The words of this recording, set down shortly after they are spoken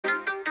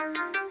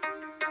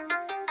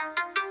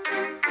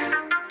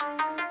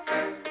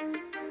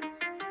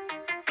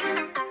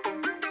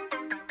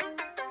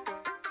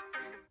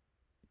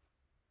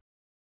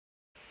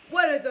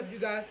What is up, you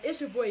guys?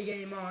 It's your boy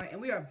Game On, and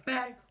we are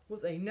back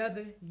with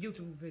another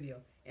YouTube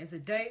video. And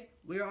today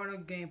we are on a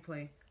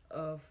gameplay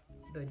of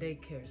the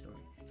Daycare story.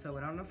 So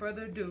without no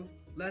further ado,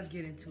 let's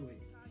get into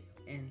it.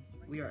 And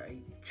we are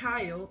a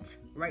child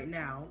right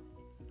now.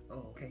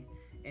 Oh, okay.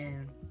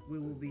 And we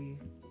will be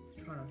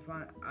trying to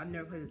find. I've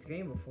never played this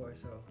game before,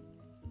 so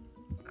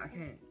I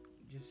can't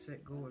just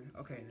set go.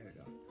 Okay, there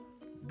we go.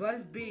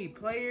 Bus B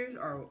players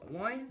are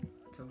 1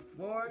 to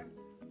 4.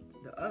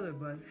 The other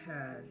bus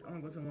has,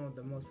 I'm gonna go to one with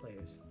the most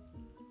players.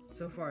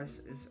 So far it's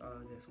this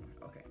one.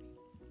 Okay.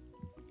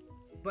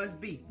 Bus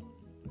B.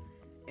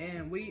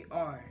 And we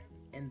are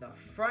in the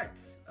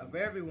front of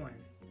everyone.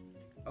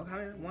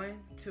 Okay, 1,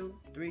 2,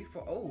 3,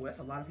 4. Oh, that's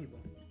a lot of people.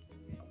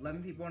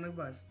 11 people on the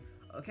bus.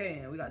 Okay,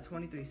 and we got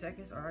 23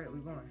 seconds. Alright,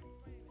 we're going.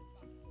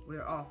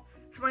 We're off.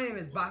 So my name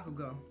is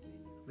Bakugo.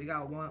 We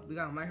got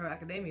a My Hero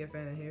Academia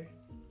fan in here.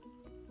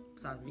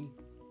 Besides me.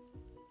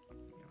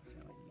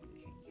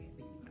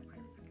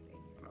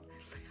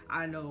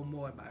 I know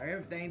more about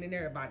everything than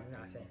everybody, you know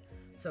what I'm saying?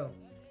 So,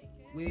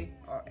 we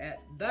are at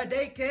the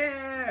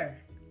daycare!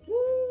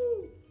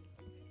 Woo!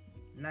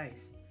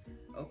 Nice.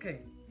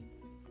 Okay.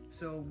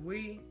 So,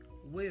 we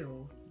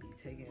will be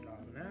taking it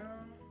off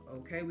now.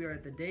 Okay, we are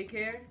at the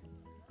daycare.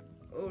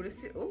 Oh,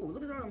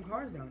 look at all them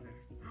cars down there.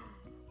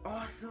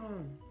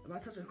 Awesome! If I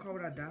touch a car,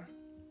 would I die?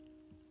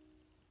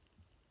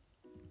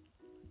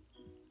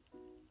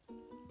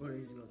 Oh, they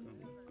just go through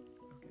me.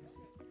 Okay, let's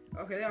see.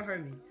 Okay, they don't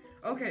hurt me.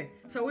 Okay,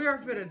 so we are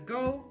finna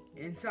go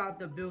inside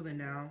the building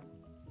now,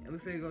 and we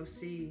finna go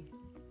see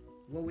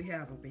what we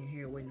have up in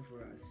here waiting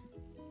for us.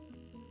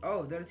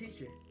 Oh, they're the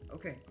teacher.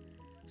 Okay,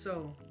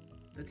 so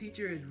the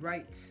teacher is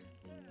right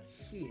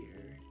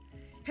here.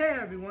 Hey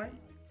everyone,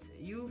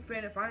 you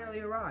finally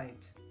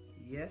arrived.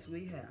 Yes,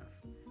 we have.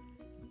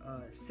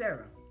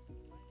 Sarah,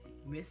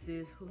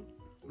 Mrs. Who?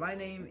 My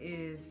name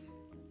is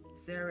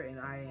Sarah, and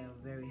I am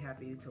very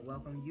happy to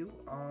welcome you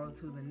all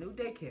to the new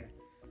daycare.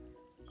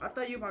 I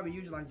thought you probably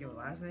use like your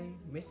last name,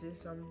 Mrs.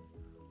 something.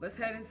 Let's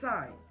head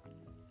inside.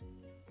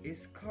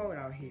 It's cold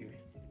out here.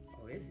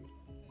 Oh, is it?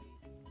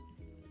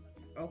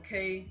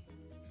 Okay,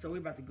 so we're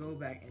about to go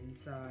back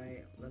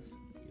inside. You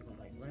gonna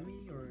like let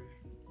me or?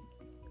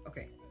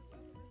 Okay,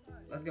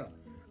 let's go.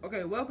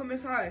 Okay, welcome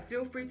inside.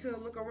 Feel free to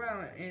look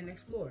around and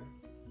explore.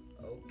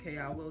 Okay,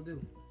 I will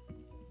do.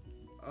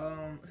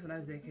 It's a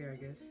nice daycare, I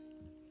guess.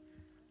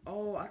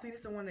 Oh, I think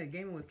it's the one that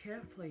Gaming with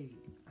Kev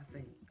played.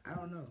 I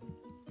don't know.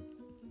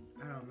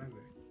 I don't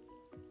remember.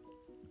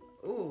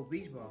 Ooh,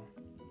 beach ball.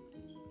 I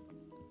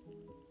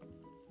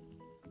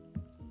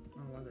don't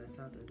know why that's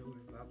out the door,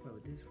 but I'll play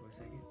with this for a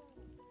second.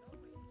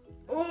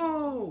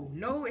 Oh,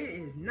 no, it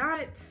is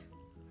not.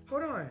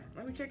 Hold on.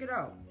 Let me check it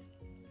out.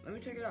 Let me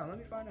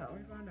find out.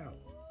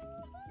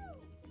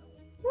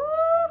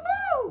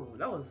 Woohoo!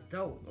 That was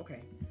dope.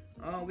 Okay.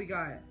 We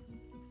got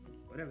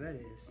whatever that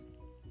is.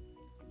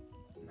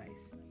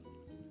 Nice.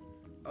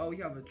 Oh, we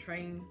have a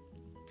train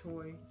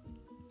toy.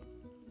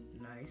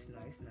 Nice.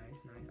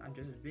 I'm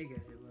just as big as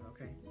it, but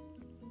okay.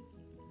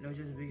 No,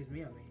 just as big as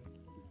me, I mean.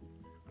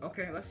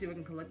 Okay, let's see if we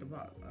can collect the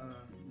block.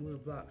 Move the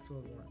blocks to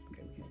one.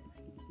 Okay, we can.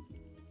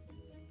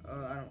 I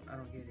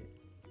don't get it.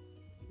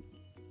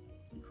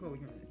 Cool, we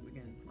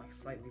can like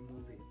slightly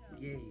move it.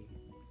 Yay.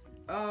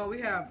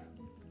 We have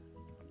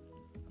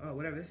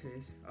whatever this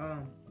is.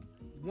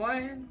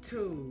 1,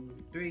 2,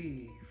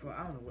 3, 4.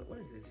 I don't know what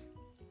is this.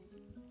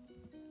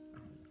 I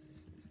don't know what this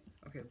is.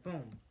 Okay,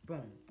 boom,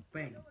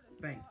 bang.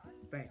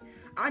 Bang.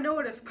 I know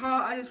what it's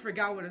called. I just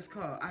forgot what it's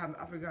called.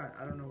 I forgot.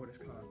 I don't know what it's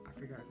called. I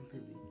forgot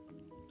completely.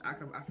 I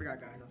forgot,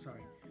 guys. I'm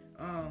sorry.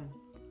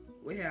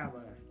 We have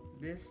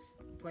this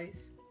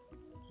place,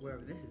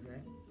 wherever this is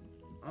at.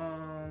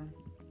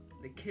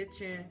 The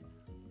kitchen.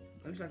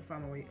 Let me see if I can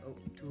find my way. Oh,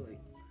 too late.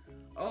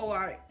 Oh,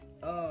 alright.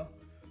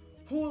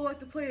 Who would like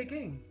to play a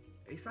game?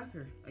 A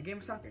game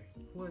of soccer.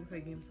 Who would like to play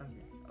a game of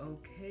soccer?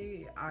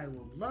 Okay, I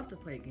would love to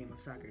play a game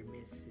of soccer,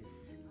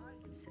 Mrs.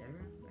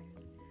 Sarah.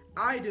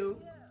 I do.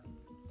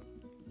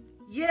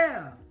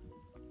 Yeah.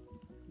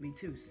 Me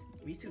too.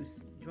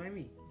 Join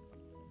me.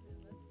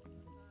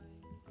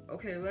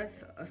 Okay,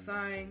 let's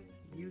assign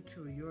you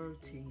to your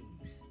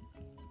teams.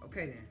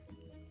 Okay then.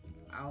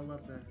 I'll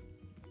love the.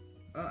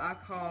 I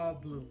call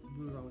blue.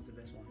 Blue's always the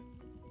best one.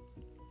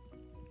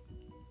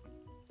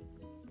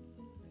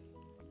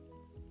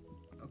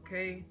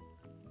 Okay.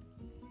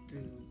 2,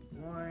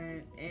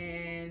 1,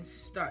 and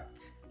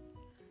start.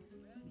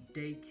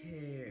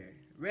 Daycare.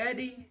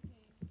 Ready?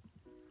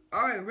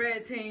 Alright,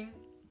 red team.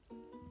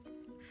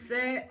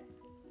 Set.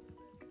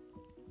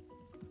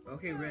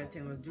 Okay, red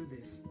team, let's do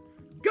this.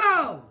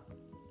 Go!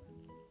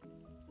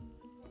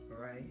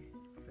 Alright.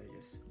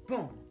 Just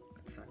boom.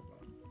 Got the soccer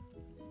ball.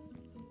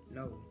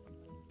 No.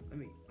 Let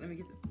me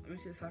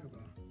see the soccer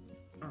ball.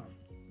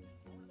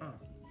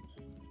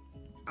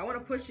 I wanna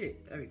push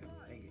it. There we go.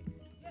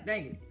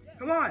 Dang it.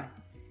 Come on.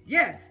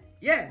 Yes.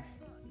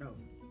 No.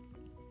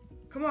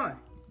 Come on.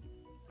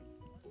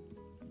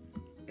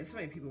 There's so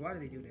many people. Why do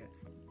they do that?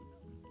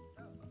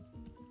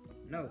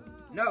 No.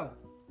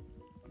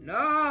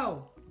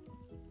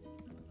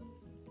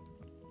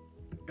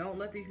 Don't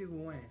let these people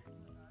win.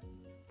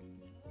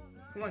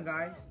 Come on,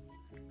 guys.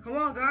 Come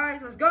on,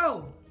 guys. Let's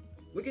go.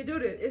 We can do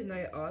this. It's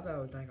night. Oh, I thought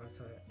it was night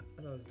outside.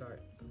 I thought it was dark.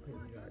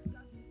 Completely dark.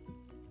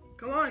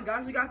 Come on,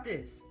 guys. We got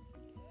this.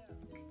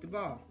 Kick the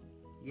ball.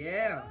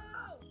 Yeah.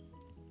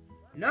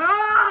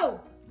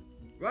 No!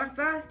 Run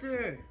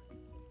faster.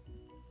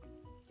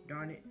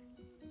 Darn it.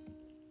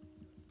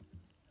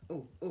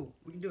 Oh,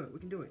 we can do it. We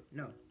can do it.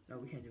 No,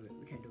 we can't do it.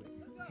 We can't do it.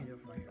 We can't do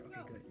it from right here.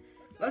 Okay, good.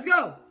 Let's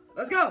go.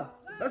 Let's go.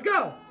 Let's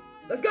go.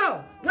 Let's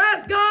go.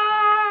 Let's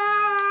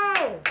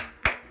go.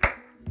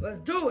 Let's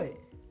do it.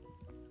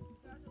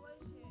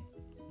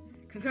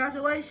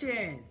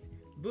 Congratulations.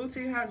 Blue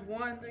team has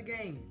won the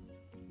game.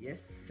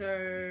 Yes,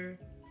 sir.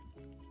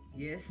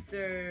 Yes,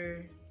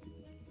 sir.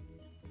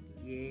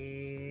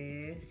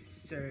 Yes,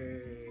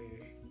 sir.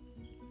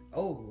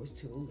 Oh, it's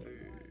too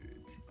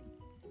alert.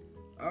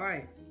 All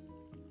right.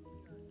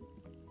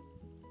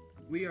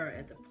 We are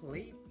at the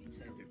play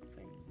center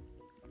thing.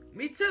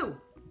 Me too.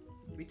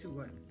 Me too.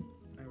 What?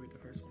 I read the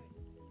first one.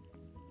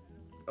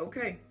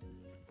 Okay.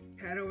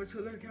 Head over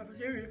to the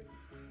cafeteria.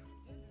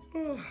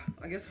 Oh,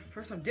 I guess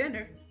for some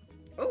dinner.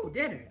 Oh,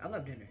 dinner. I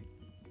love dinner.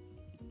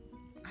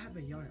 I have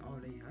been yawning all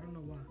day. I don't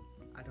know why.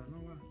 I don't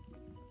know why.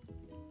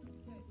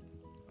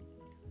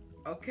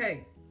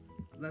 Okay.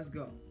 Let's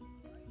go.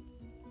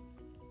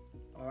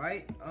 All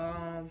right.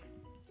 I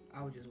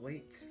will just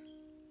wait.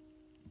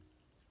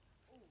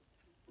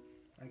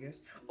 I guess.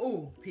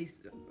 Oh,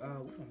 pizza.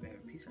 Which one better?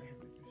 Pizza or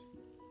hamburgers?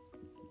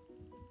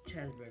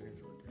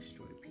 Cheeseburgers will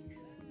destroy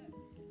pizza.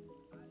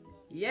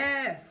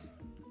 Yes!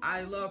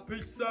 I love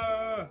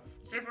pizza!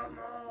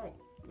 Supermo!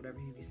 Whatever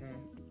he be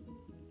saying.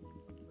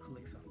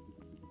 Calypso.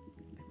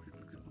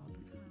 Calypso all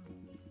the time.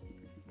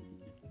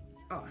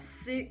 Oh,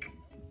 sick.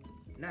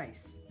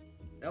 Nice.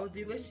 That was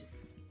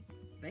delicious.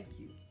 Thank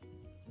you.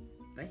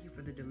 Thank you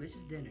for the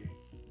delicious dinner.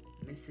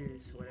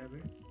 Mrs.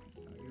 whatever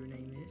your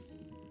name is.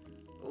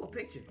 Oh, a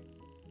picture.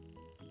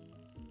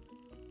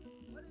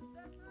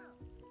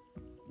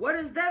 What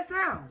is that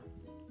sound?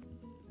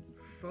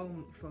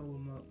 Fomito.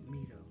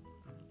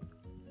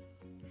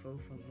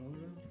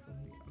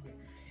 Okay.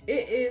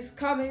 It is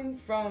coming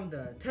from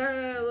the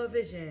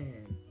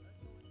television.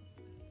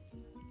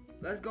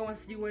 Let's go and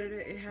see what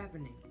it is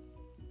happening.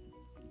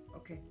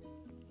 Okay.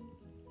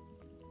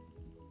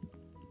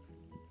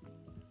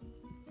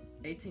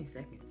 18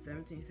 seconds,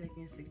 17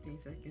 seconds, 16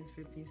 seconds,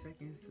 15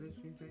 seconds,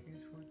 13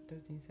 seconds,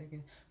 13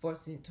 seconds,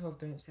 14, 12,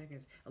 13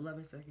 seconds,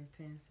 11 seconds,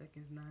 10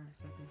 seconds, 9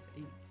 seconds,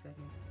 8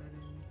 seconds, 7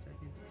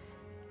 seconds,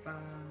 5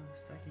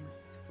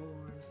 seconds, 4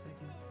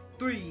 seconds,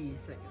 3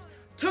 seconds,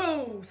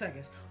 2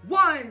 seconds,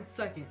 1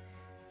 second.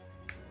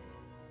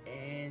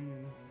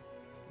 And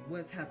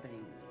what's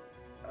happening?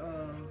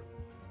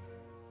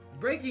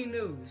 Breaking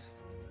news.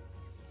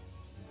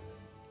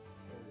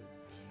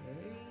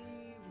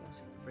 Okay,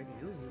 what's breaking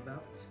news is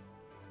about?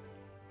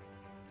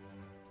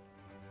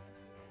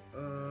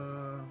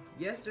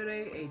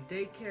 Yesterday, a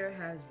daycare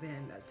has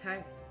been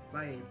attacked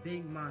by a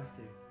big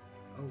monster.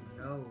 Oh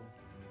no,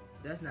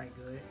 that's not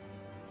good.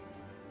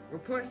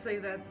 Reports say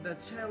that the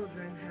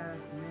children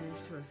have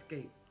managed to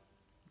escape.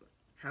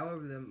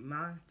 However, the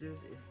monster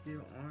is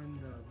still on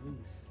the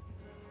loose.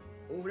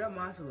 Oh, that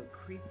monster look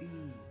creepy.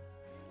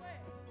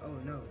 Oh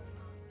no.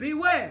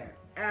 Beware!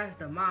 As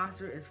the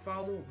monster is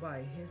followed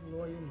by his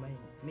loyal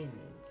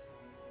minions.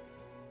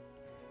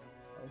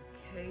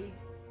 Okay.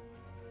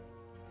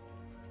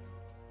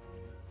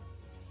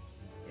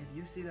 If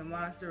you see the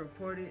monster,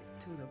 report it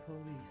to the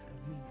police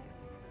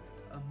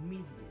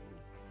immediately.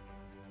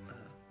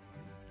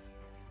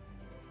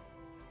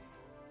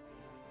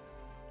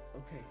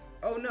 Okay.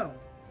 Oh no.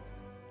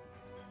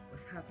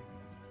 What's happening?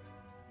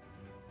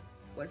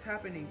 What's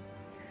happening?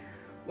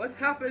 What's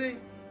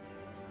happening?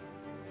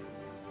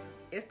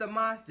 It's the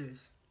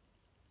monsters.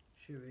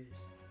 Sure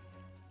is.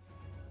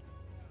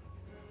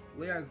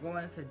 We are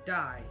going to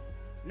die.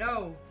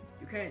 No,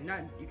 you can't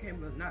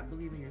not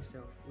believe in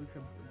yourself. We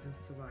could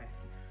just survive.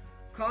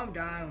 Calm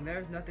down.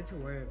 There's nothing to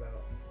worry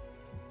about.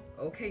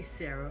 Okay,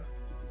 Sarah.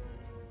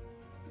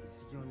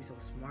 You want to be so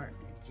smart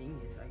and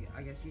genius.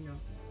 I guess you know.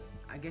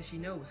 I guess she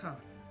knows, huh?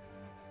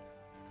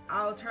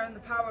 I'll turn the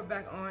power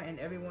back on and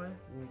everyone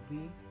will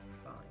be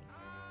fine.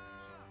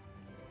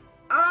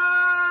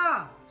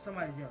 Ah!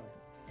 Somebody's yelling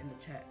in the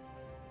chat.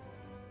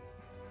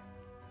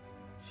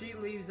 She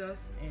leaves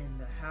us in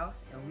the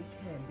house and we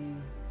can't be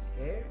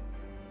scared.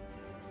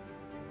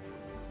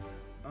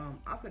 I'm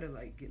gonna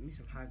like get me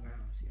some high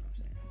ground, see what I'm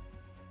saying?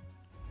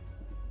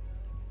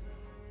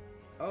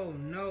 Oh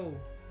no.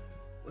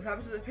 What's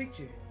happened to the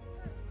picture?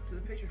 To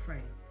the picture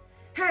frame.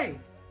 Hey!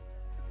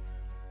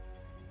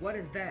 What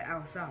is that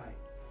outside?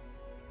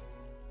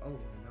 Oh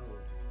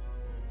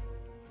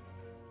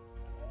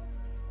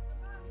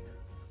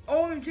no.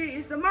 OMG,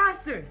 it's the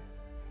monster!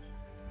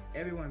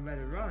 Everyone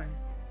better run.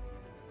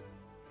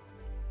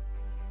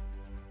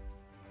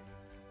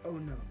 Oh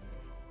no.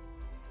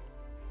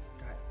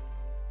 That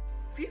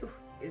phew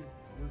it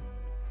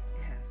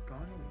has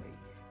gone away.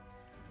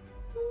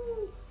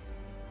 Woo.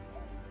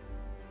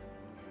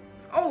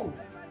 Oh!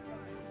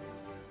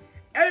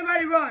 Everybody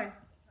Everybody run!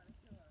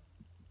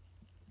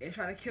 It's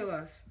trying to kill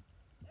us.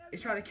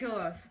 It's trying to kill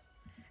us.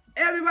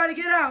 Everybody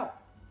get out!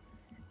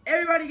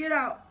 Everybody get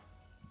out!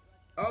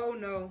 Oh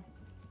no.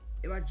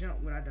 If I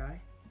jump, would I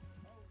die?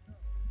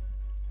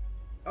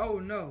 Oh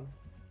no.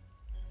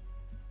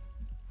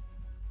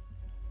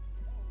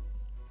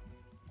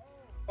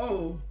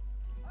 Oh.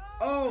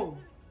 Oh.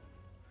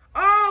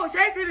 Oh, it's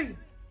chasing me!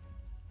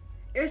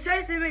 It's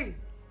chasing me!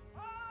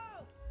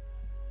 Oh!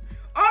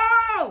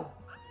 Oh!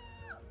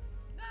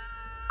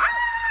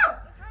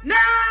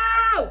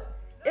 No!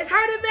 It's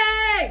hurting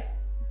me!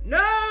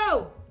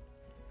 No!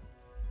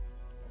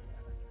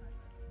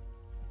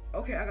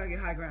 Okay, I gotta get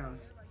high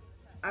grounds.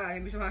 I gotta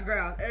get me some high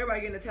grounds.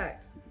 Everybody getting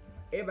attacked.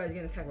 Everybody's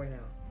getting attacked right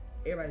now.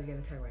 Everybody's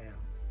getting attacked right now.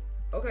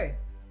 Okay.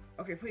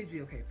 Okay, please be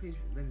okay. Please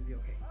let me be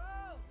okay.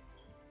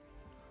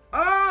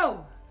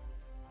 Oh!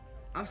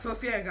 I'm so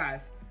scared,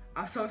 guys.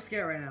 I'm so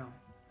scared right now.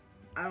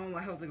 I don't want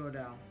my health to go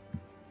down.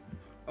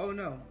 Oh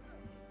no.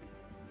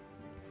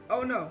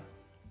 Oh no.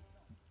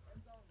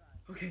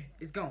 Okay,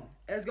 it's gone.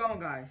 It's gone,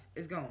 guys.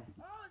 It's gone.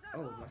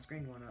 Oh, my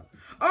screen going up.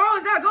 Oh,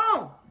 it's not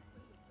gone!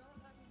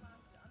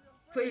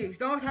 Please,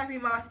 don't attack me,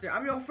 monster.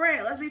 I'm your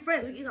friend. Let's be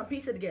friends. We can eat some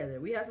pizza together.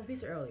 We had some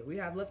pizza earlier. We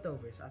have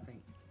leftovers, I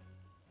think.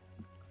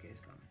 Okay,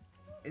 it's gone.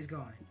 It's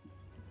gone.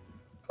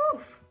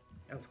 Whew.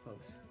 That was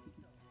close.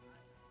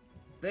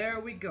 There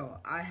we go.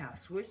 I have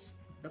switched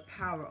the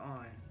power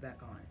on,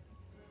 back on.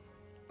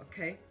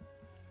 Okay.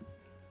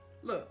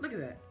 Look at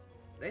that.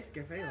 They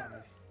scared for their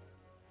lives.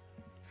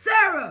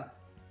 Sarah!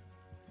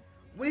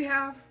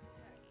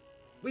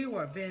 We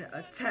were being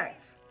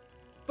attacked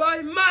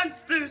by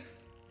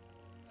monsters.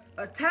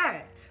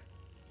 Attacked?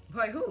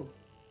 By who?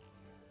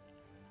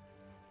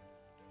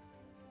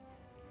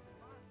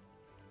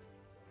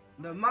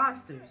 The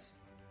monsters.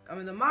 I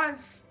mean the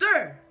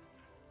monster.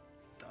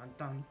 Dun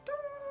dun dun.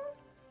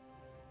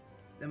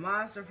 The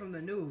monster from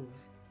the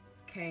news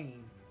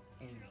came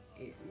and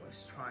it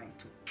was trying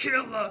to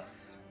kill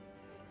us.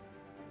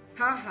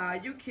 Haha,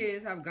 you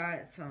kids have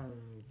got some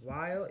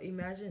wild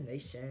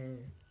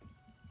imagination.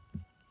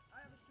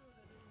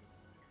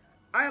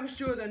 I am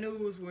sure the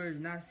news were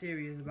not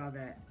serious about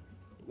that.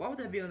 Why would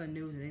that be on the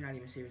news and they're not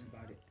even serious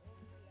about it?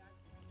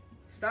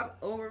 Stop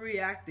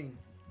overreacting.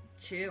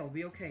 Chill,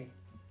 be okay.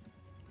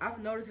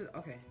 I've noticed it.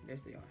 Okay, there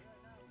they are.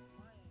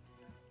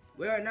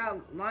 We are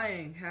not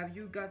lying. Have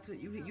you got to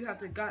you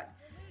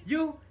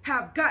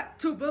have got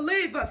to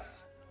believe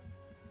us.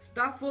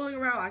 Stop fooling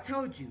around. I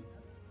told you.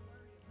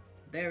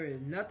 There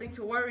is nothing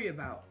to worry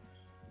about.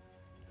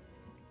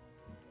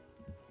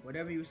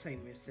 Whatever you say,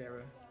 Miss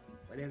Sarah.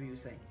 Whatever you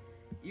say.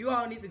 You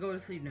all need to go to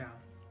sleep now.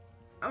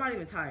 I'm not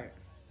even tired.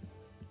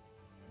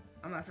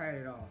 I'm not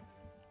tired at all.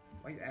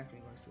 Why are you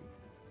acting going to sleep?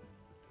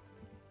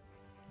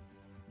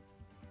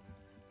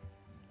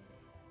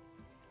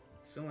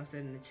 Someone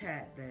said in the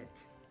chat that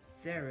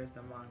Sarah's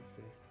the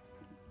monster.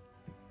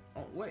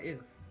 Oh, what if?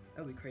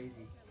 That would be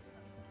crazy.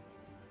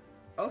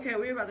 Okay,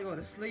 we're about to go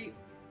to sleep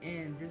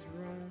in this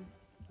room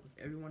with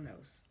everyone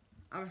else.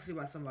 I'm gonna sleep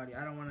by somebody.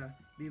 I don't want to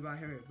be by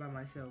here by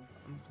myself.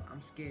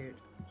 I'm scared.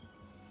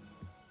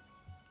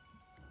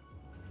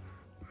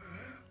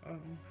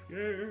 I'm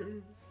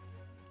scared.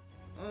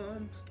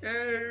 I'm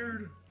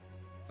scared.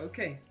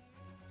 Okay,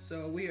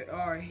 so we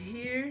are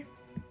here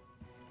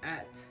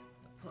at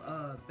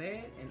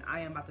bed, and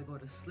I am about to go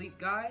to sleep,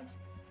 guys,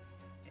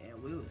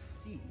 and we will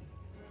see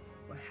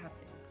what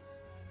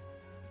happens.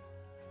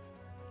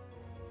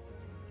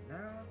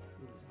 Now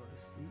we will go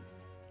to sleep.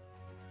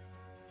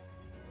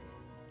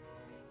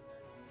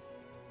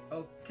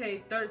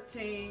 Okay,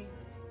 13,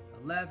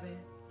 11,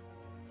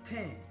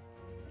 10,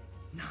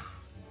 9,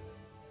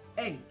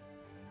 8,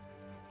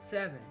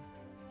 7,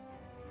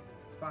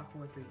 5,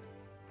 4, 3,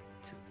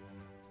 2, 1,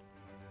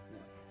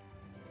 0,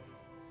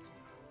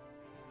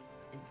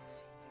 and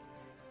see.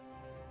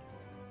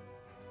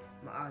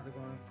 My eyes are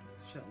going to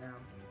shut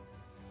down.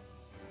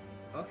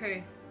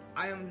 Okay,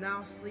 I am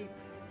now asleep,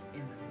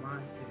 and the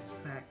monster is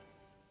back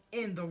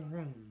in the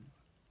room.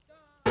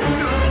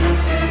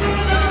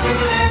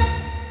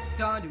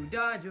 Da do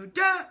da do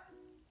da.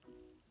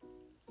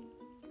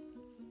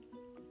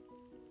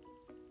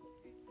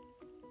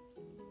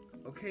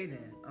 Okay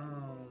then,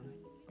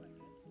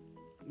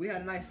 we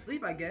had a nice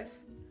sleep, I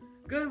guess.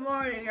 Good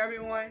morning,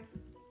 everyone.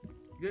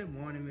 Good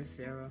morning, Miss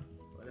Sarah,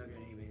 whatever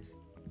your name is.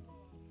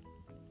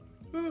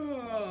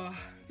 Oh,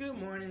 good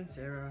morning,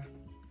 Sarah.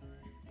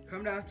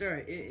 Come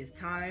downstairs. It is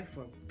time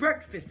for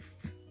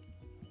breakfast.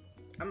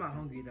 I'm not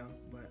hungry though,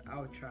 but I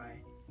will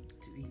try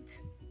to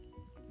eat.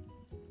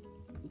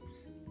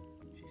 Oops,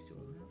 she's still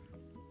alive.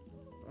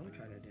 Let me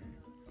try that then.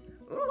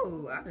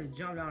 Ooh, I can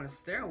jump down the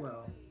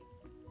stairwell.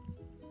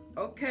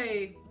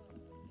 Okay,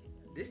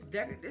 this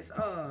daycare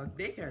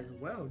is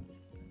well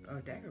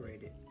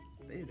decorated.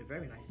 They did a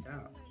very nice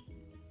job.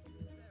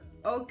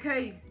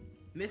 Okay,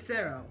 Miss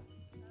Sarah,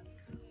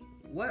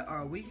 what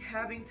are we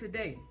having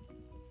today?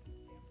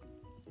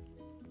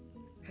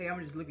 Hey, I'm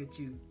gonna just look at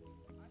you.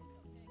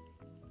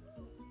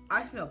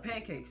 I smell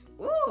pancakes.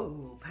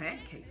 Ooh,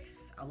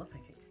 pancakes. I love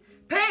pancakes.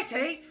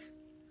 Pancakes?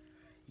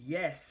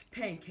 Yes,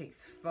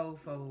 pancakes,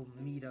 fofo,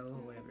 mito,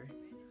 or whatever.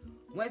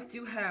 Once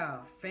you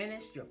have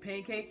finished your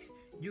pancakes,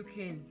 you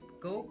can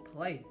go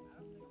play.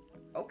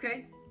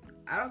 Okay,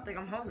 I don't think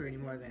I'm hungry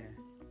anymore then.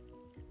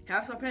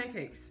 Have some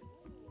pancakes.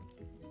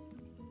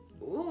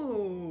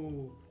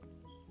 Ooh,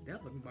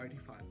 that look mighty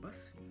fine,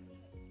 bus.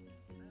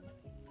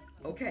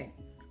 Okay,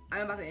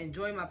 I'm about to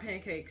enjoy my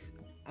pancakes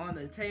on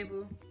the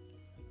table.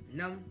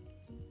 Num,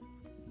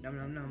 num,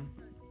 num, num.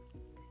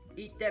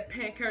 Eat that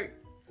pancake.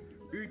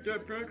 Eat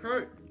that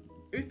pancake.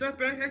 Eat that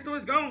pancake so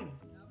it's gone.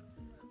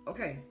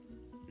 Okay,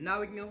 now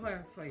we can go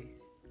play.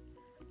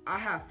 I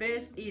have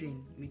finished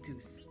eating. Me too.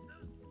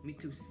 Me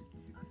too.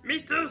 Me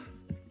too.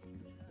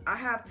 I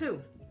have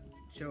too.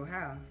 Sure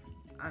have.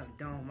 I'm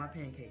done with my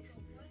pancakes.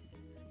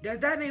 Does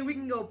that mean we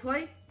can go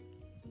play?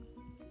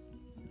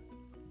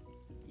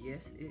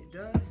 Yes, it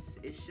does.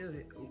 It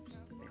should. Oops.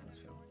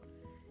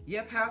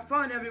 Yep, have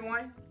fun,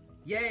 everyone.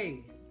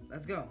 Yay.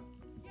 Let's go.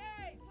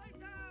 Yay,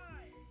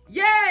 playtime!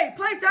 Yay,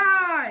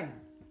 playtime!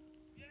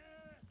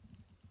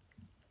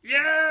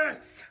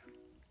 Yes!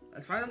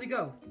 Let's finally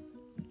go.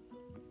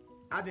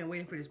 I've been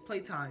waiting for this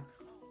playtime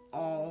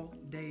all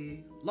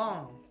day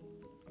long.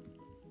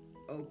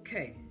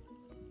 Okay.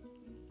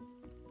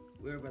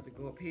 We're about to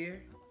go up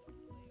here.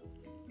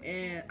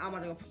 And I'm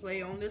about to go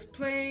play on this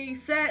play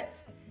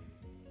set.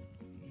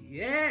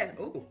 Yeah.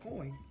 Oh,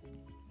 coin.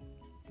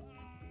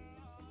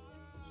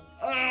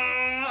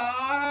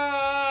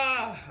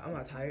 I'm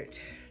not tired.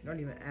 Don't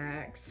even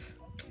ask.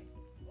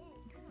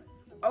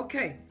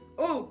 Okay.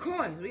 Oh,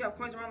 coins. We got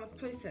coins around the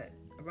play set.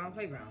 Around the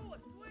playground.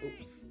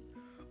 Oops.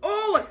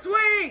 Oh, a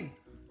swing!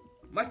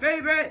 My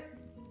favorite.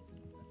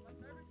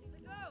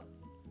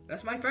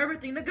 That's my favorite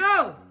thing to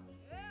go.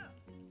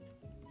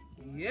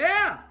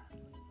 Yeah.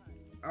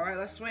 All right,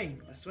 let's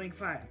swing. Let's swing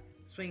fire.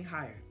 Swing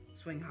higher.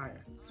 Swing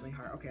higher. Swing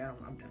higher. Okay,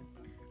 I'm done.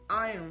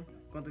 I am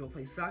going to go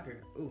play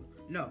soccer. Ooh,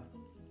 no.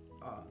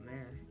 Oh,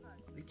 man.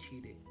 They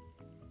cheated.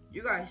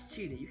 You guys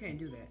cheated. You can't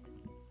do that.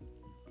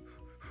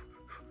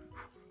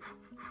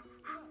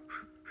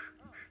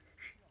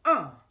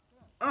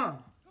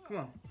 Come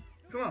on.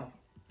 Come on.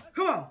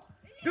 Come on.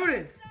 Do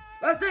this.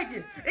 Let's take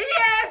this.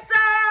 Yes,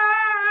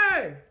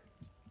 sir!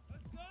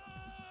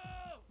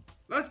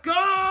 Let's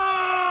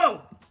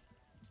go!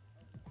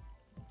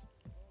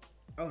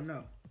 Oh,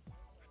 no.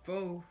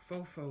 Fofo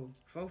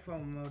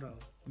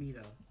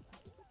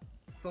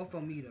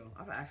Mito.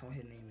 I've asked what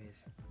his name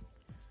is.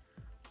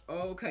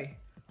 Okay.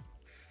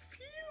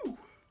 Phew.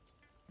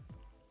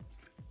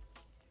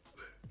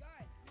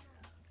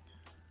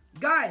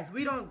 Guys,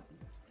 we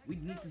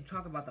need to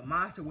talk about the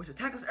monster which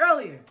attacked us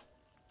earlier.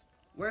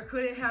 Where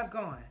could it have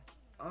gone?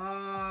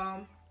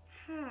 And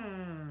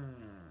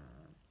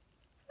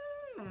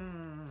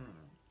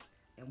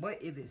what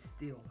if it's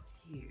still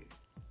here?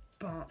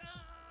 Bump.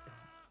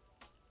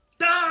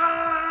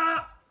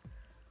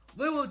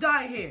 We will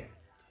die here.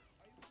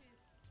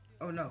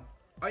 Oh no.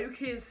 Are you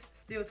kids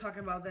still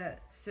talking about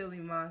that silly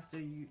monster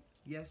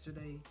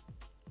yesterday?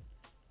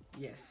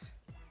 Yes.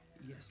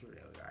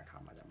 Yesterday we were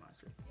talking about that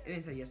monster. It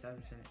didn't say yesterday,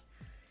 I said it.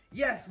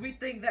 Yes, we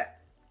think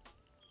that.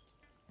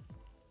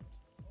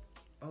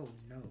 Oh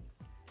no.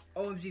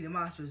 OMG, the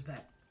monster is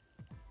back.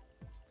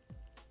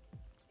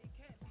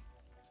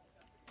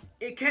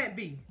 It can't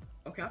be.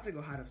 Okay, I'm gonna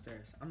go hide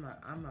upstairs. I'm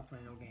not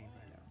playing no game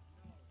right now.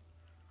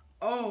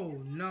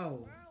 Oh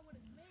no.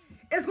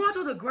 It's going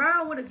through the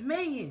ground with its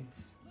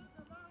minions.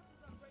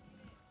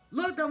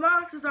 Look, the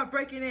monsters are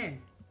breaking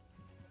in.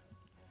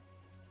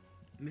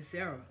 Miss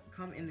Sarah,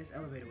 come in this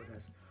elevator with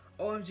us.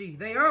 OMG,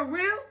 they are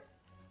real?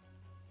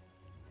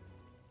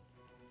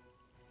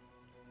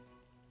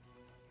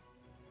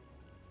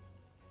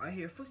 I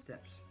hear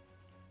footsteps.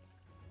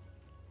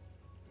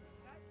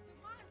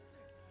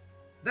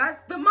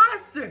 That's the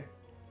monster!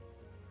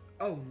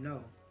 Oh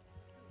no.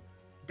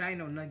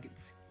 Dino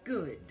Nuggets,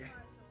 good.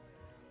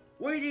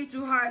 We need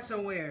to hide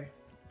somewhere.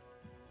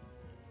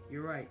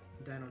 You're right,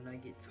 Dino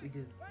Nuggets, we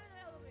do.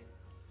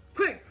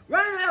 Quick,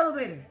 run in the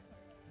elevator!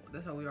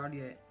 That's how we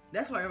already at.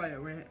 That's why everybody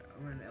ran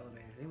in the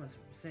elevator. They must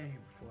have seen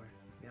here before.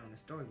 Been on the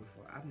story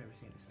before. I've never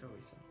seen the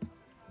story, so.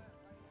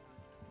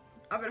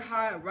 I'm gonna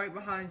hide right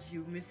behind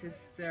you, Mrs.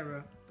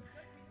 Sarah.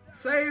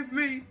 Save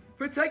me!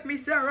 Protect me,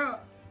 Sarah!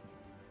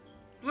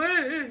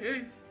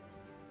 Please!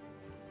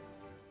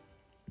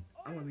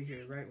 I'm gonna be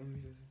here right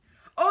when we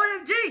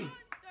OMG!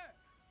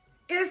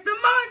 It's the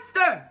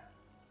monster!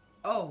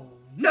 Oh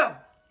no!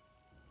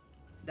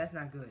 That's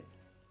not good.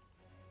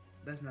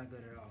 That's not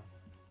good at all.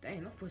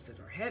 Dang, those footsteps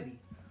are heavy.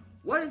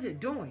 What is it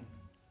doing?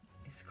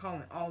 It's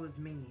calling all its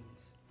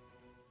minions.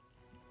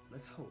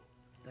 Let's hope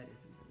that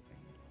isn't moving.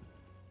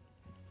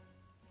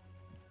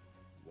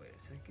 Wait a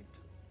second.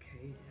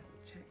 Okay, have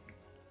a check.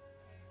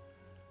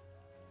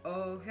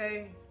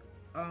 Okay.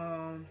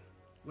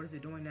 What is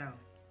it doing now?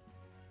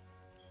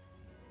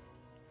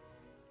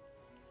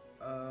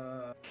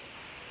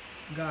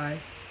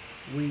 Guys,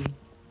 we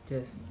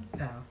just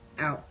found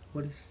out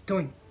what it's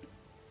doing.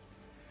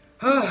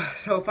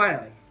 So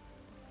finally,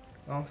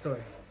 long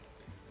story.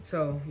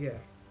 So yeah,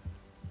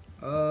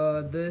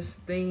 This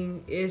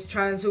thing is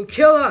trying to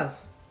kill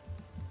us.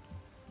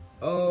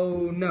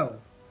 Oh no.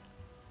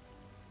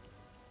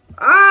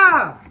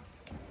 Ah!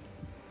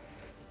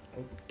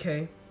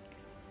 Okay.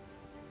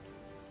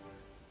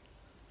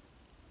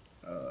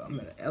 I'm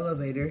in an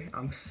elevator.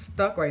 I'm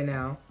stuck right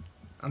now.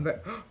 I'm very.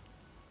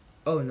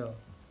 Oh no.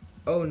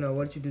 Oh no.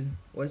 What did you do?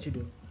 What did you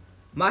do?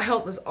 My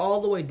health is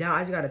all the way down.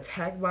 I just got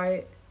attacked by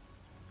it.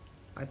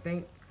 I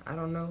think. I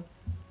don't know.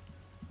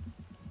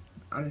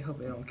 I just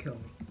hope it don't kill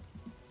me.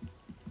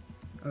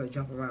 I'm gonna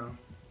jump around.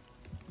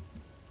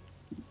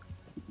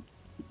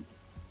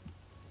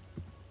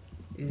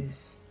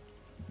 Is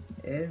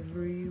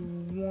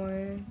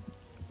everyone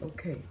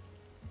okay?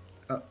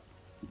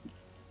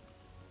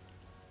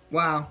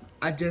 Wow,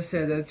 I just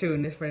said that too,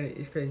 and this friend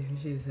is crazy.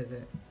 She just said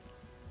that.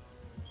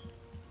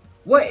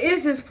 What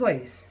is this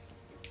place?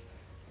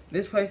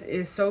 This place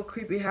is so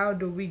creepy. How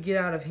do we get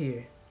out of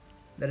here?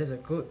 That is a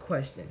good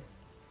question.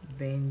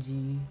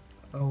 Benji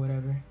or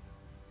whatever.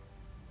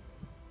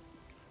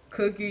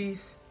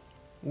 Cookies.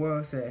 Where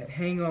else at?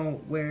 Hang on.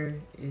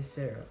 Where is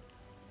Sarah?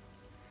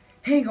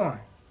 Hang on.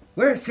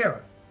 Where is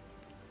Sarah?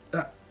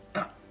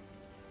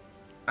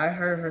 I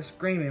heard her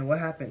screaming. What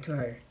happened to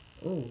her?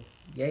 Ooh,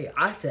 yay!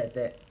 I said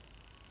that.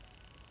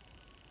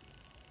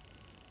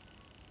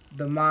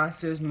 The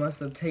monsters must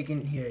have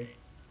taken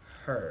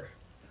her.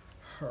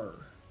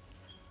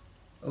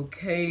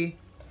 Okay,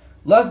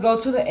 let's go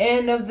to the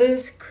end of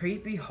this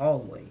creepy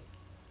hallway.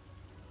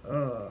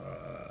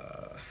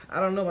 I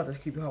don't know about this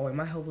creepy hallway.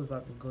 My health is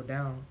about to go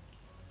down,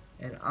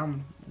 and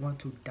I'm want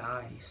to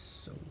die.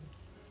 So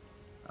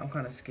I'm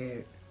kind of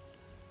scared,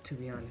 to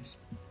be honest.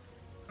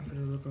 I'm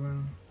gonna look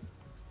around.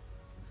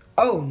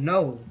 Oh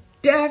no,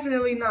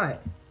 definitely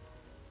not.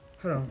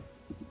 Hold on.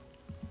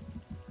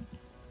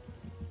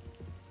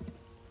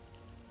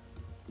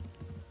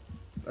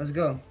 Let's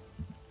go.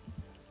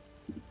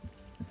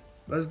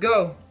 Let's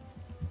go.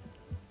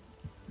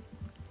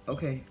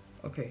 Okay,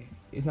 okay.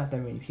 It's not that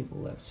many people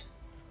left.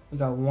 We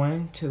got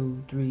 1,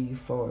 2, 3,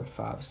 4,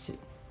 5, 6.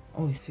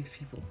 Only 6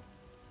 people.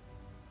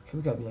 Okay,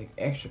 we gotta be like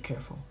extra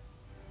careful.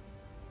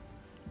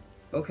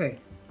 Okay.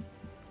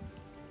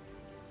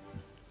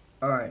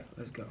 Alright,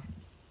 let's go.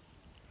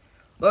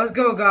 Let's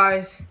go,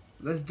 guys.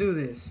 Let's do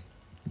this.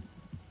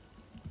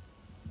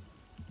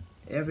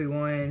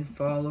 Everyone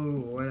follow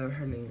whatever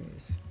her name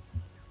is.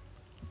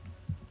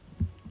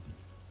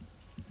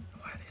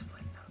 Why are they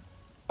splitting up?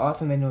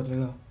 Often they know where to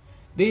go.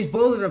 These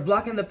boulders are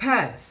blocking the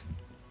path.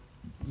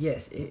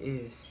 Yes, it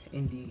is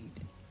indeed.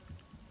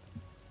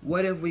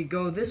 What if we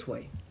go this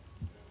way?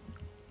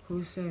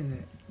 Who's saying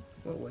that?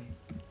 What way?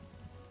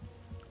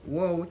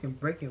 Whoa, we can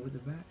break it with the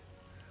bat.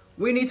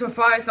 We need to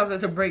find something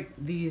to break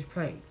these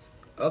planks.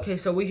 Okay,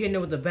 so we hitting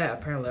it with the bat,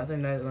 apparently. I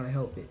think that's gonna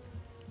help it.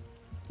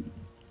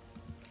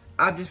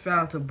 I just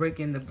found to break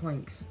in the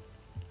planks.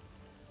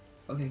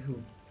 Okay,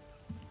 cool.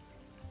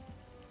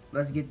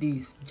 Let's get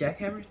these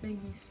jackhammer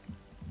thingies.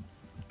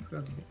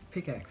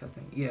 Pickaxe, I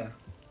think. Yeah.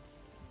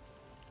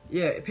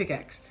 Yeah,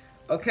 pickaxe.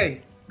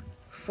 Okay.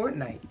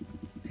 Fortnite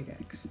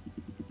pickaxe.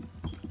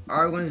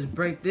 Alright, we're gonna just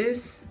break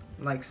this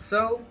like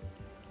so.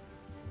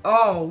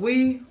 Oh,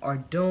 we are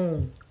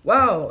doomed.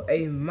 Wow,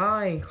 a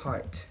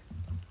minecart.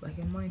 Like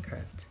in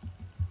Minecraft.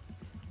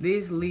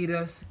 These lead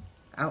us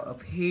out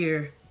of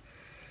here.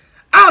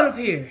 Out of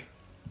here!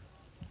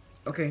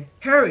 Okay,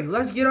 hurry,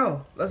 let's get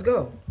on. Let's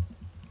go.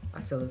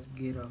 I said let's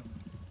get on.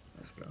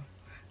 Let's go.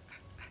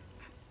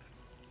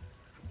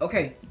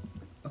 Okay.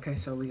 Okay,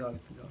 so we all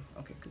get to go.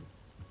 Okay, good.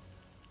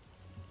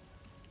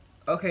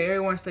 Okay,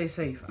 everyone stay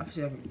safe. I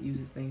feel like I can use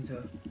this thing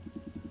to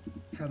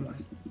have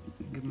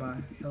get my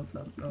health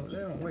up. No, that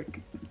don't work.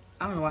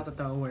 I don't know why I thought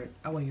that would work.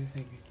 I wasn't even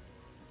thinking.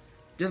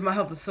 Just my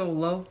health is so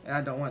low, and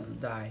I don't want to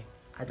die.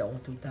 I don't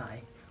want to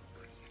die.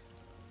 Please.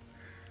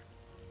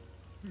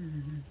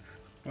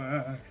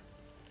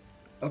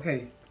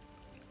 Okay.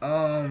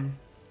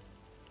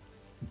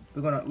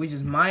 We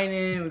just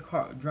mining. We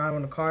drive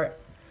on the cart.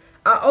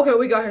 Okay,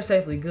 we got here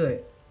safely.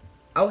 Good.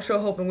 I was sure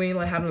hoping we ain't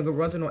like having to go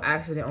run through no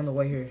accident on the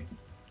way here.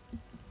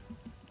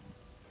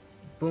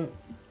 Boom.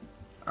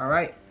 All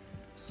right.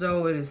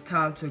 So it is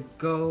time to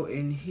go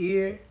in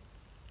here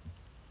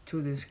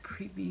to this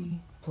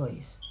creepy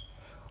place.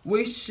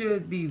 We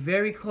should be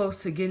very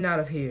close to getting out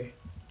of here.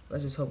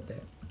 Let's just hope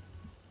that.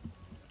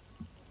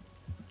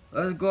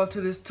 Let's go up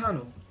to this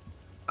tunnel.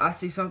 I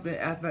see something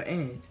at the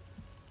end.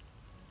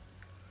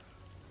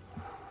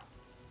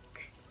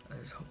 Okay,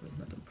 let's hope there's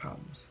nothing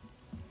problems.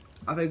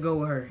 I'm gonna go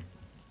with her.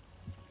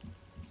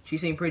 She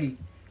seemed pretty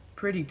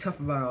tough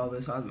about all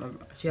this.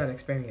 She had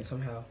experience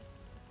somehow.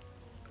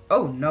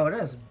 Oh no,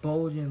 that's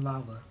bulging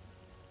lava.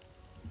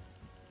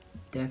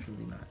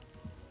 Definitely not.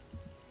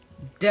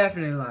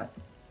 Definitely not.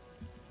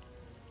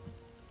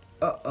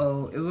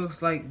 Uh-oh, it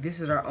looks like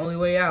this is our only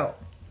way out.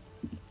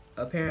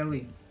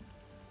 Apparently.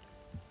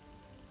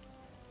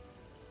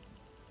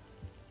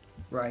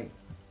 Right.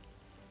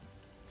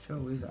 Show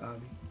where's the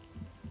obby.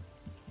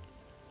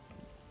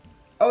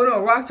 Oh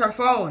no, rocks are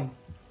falling.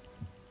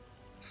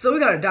 So we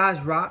gotta dodge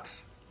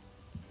rocks.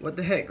 What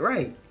the heck?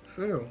 Right.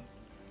 For real.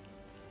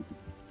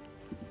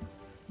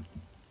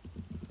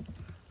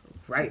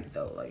 right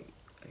though. Like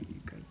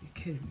you gotta be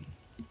kidding me.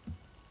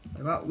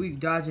 Like we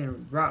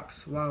dodging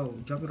rocks while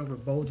jumping over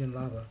bulging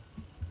lava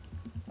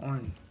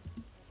on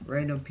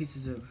random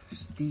pieces of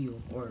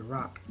steel or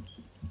rock.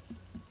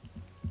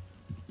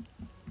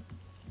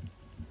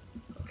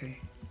 Okay.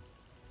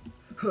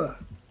 Huh.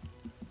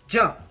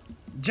 Jump,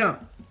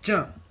 jump,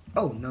 jump.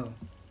 Oh no.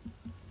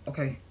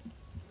 Okay.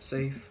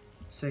 Safe,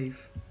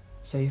 safe,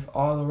 safe.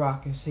 All the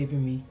rock is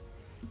saving me.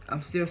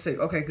 I'm still safe.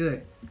 Okay,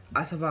 good.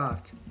 I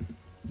survived.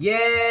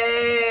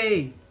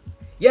 Yay!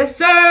 Yes,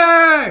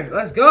 sir!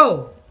 Let's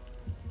go!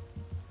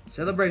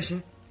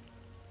 Celebration.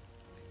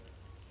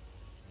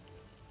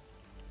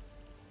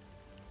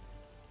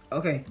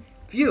 Okay.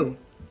 Phew.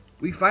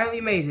 We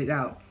finally made it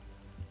out.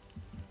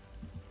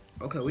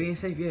 Okay, we ain't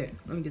safe yet.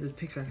 Let me get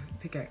this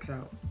pickaxe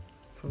out.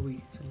 Before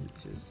we,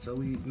 so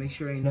we make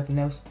sure ain't nothing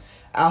else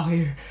out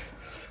here.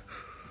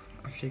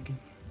 I'm shaking.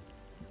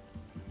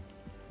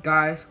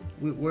 Guys,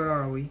 where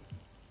are we?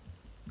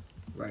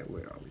 Right,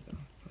 where are we though?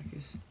 Like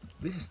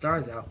at least the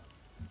stars out.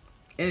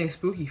 In a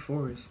spooky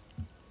forest.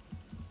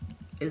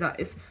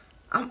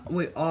 I'm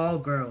with all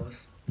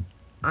girls.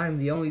 I'm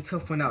the only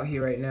tough one out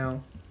here right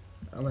now.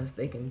 Unless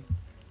they can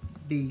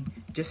be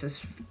just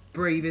as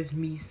brave as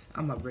me.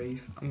 I'm not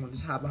brave. I'm gonna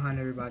just hide behind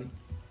everybody.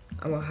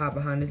 I'm gonna hide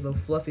behind this little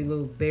fluffy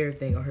little bear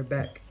thing on her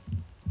back.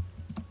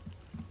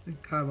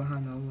 Hide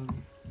behind all of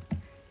them.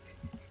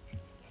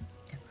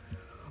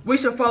 We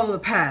shall follow the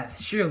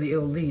path. Surely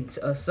it'll lead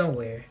us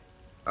somewhere.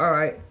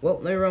 Alright, well,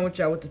 let me run with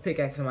y'all with the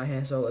pickaxe in my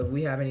hand so if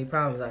we have any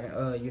problems, I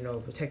can, you know,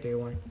 protect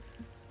everyone.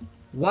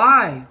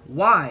 Why?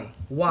 Why?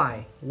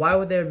 Why? Why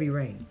would there be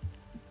rain?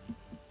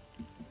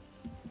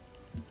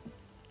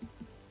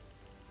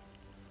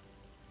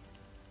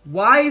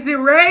 Why is it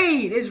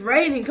rain? It's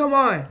raining, come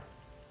on.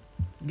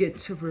 Get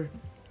super.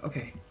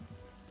 Okay.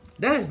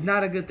 That is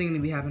not a good thing to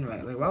be happening,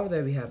 right? Like, why would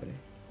that be happening?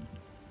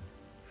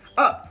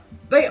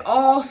 They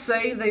all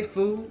save their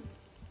food.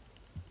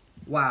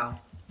 Wow.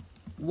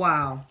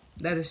 Wow.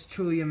 That is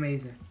truly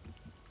amazing.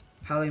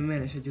 How they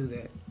managed to do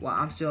that. Wow,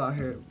 I'm still out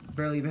here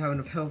barely even having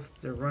enough health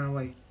to run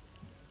away.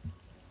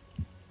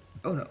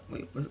 Oh no,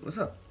 wait, what's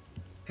up?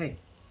 Hey,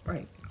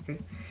 right, okay.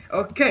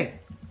 Okay.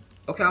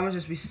 Okay, I'm gonna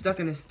just be stuck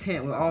in this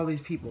tent with all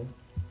these people.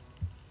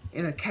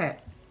 And a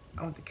cat.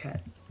 I want the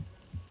cat.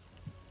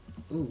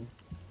 Ooh.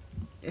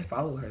 It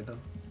followed her though.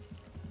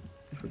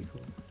 That's pretty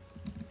cool.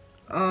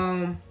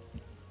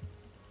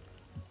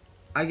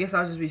 I guess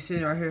I'll just be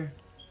sitting right here.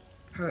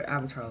 Her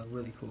avatar look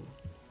really cool.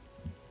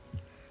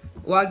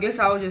 Well, I guess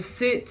I'll just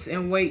sit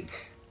and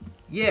wait.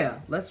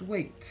 Yeah, let's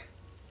wait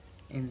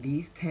in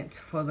these tents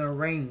for the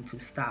rain to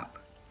stop.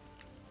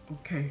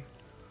 Okay.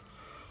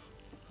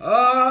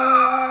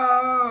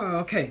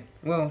 Okay.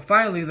 Well,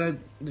 finally the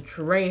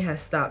rain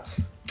has stopped.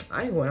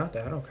 I ain't going out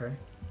there. I don't care.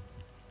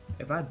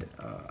 If I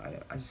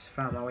just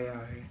found my way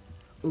out here.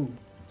 Ooh,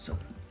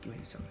 soda. Give me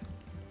the soda.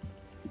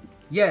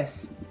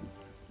 Yes.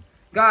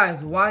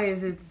 Guys, why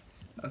is it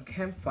a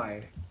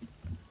campfire?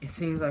 It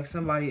seems like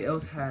somebody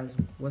else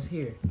was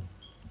here.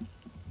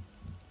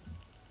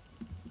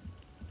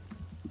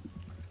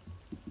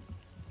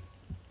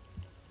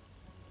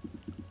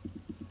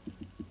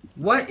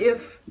 What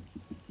if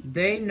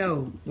they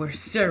know where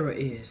Sarah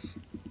is?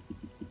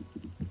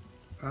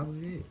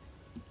 Probably did.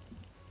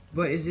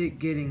 But is it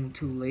getting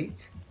too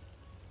late?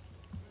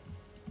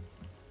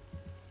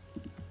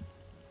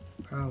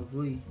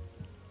 Probably.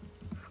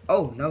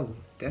 Oh no,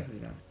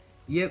 definitely not.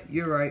 Yep,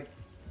 you're right.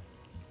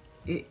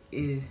 It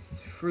is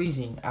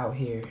freezing out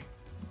here.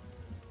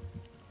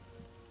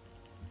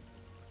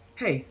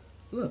 Hey,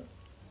 look.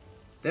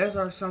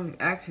 There's some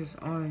axes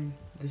on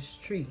this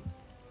tree.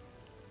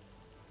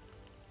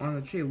 On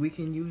the tree, we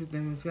can use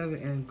them together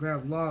and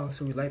grab logs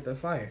so we light the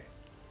fire.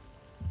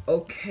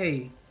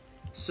 Okay,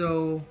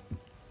 so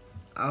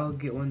I'll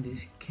get one of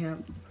these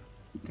camp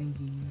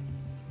thingy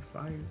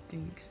fire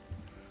things.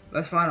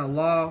 Let's find a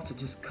log to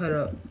just cut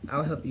up.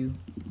 I'll help you.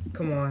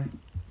 Come on.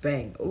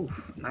 Bang.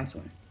 Oof, nice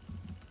one.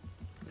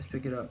 Let's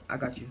pick it up. I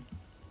got you.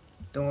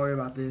 Don't worry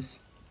about this.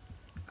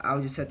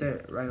 I'll just set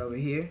that right over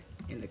here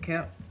in the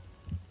camp.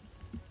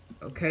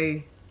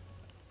 Okay.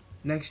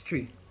 Next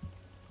tree.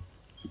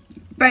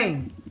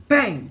 Bang,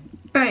 bang,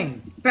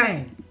 bang,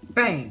 bang,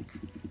 bang,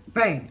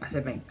 bang. I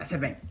said bang. I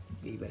said bang.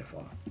 Yeah, you better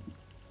fall.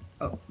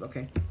 Oh,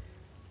 okay.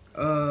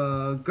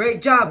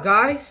 Great job,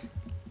 guys.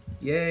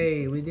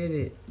 Yay, we did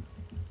it.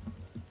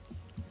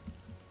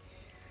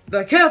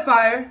 The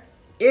campfire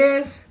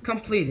is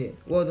completed.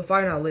 Well, the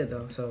fire not lit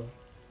though, so.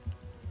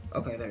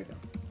 Okay, there you go.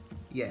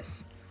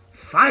 Yes.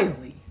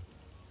 Finally.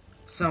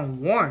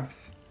 Some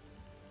warmth.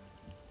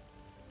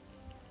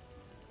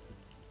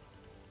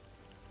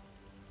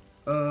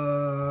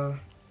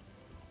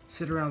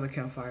 Sit around the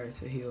campfire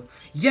to heal.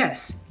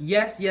 Yes,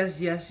 yes,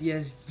 yes, yes,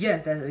 yes,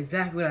 yes. That's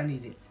exactly what I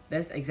needed.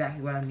 That's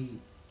exactly what I need.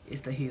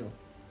 Is to heal.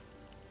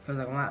 Cause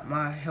like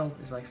my health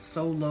is like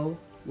so low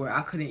where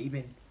I couldn't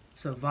even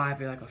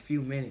survive in like a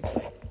few minutes.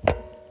 Like,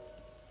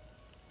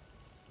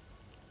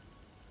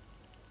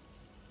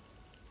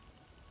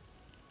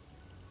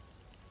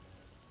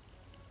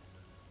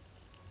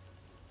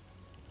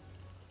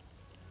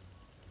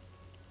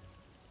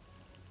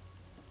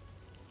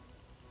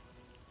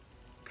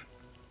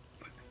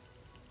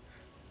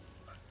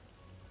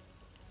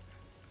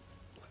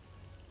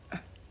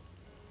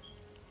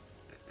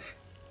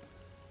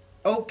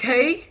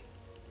 Okay.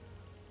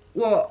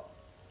 Well,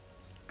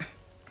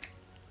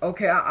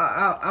 okay,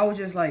 I would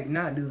just like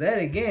not do that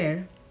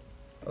again.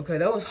 Okay,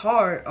 that was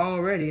hard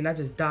already, and I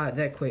just died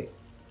that quick.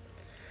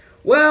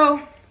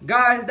 Well,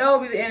 guys, that will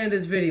be the end of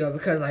this video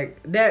because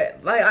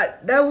that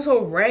was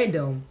so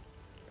random.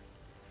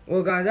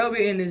 Well, guys, that will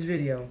be the end of this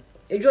video.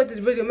 If you like this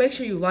video, make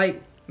sure you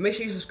like, make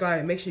sure you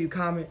subscribe, make sure you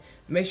comment,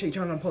 make sure you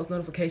turn on post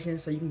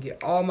notifications so you can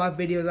get all my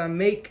videos I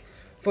make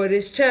for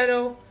this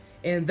channel.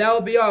 And that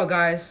will be all,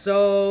 guys.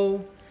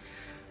 So,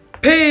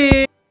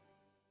 peace.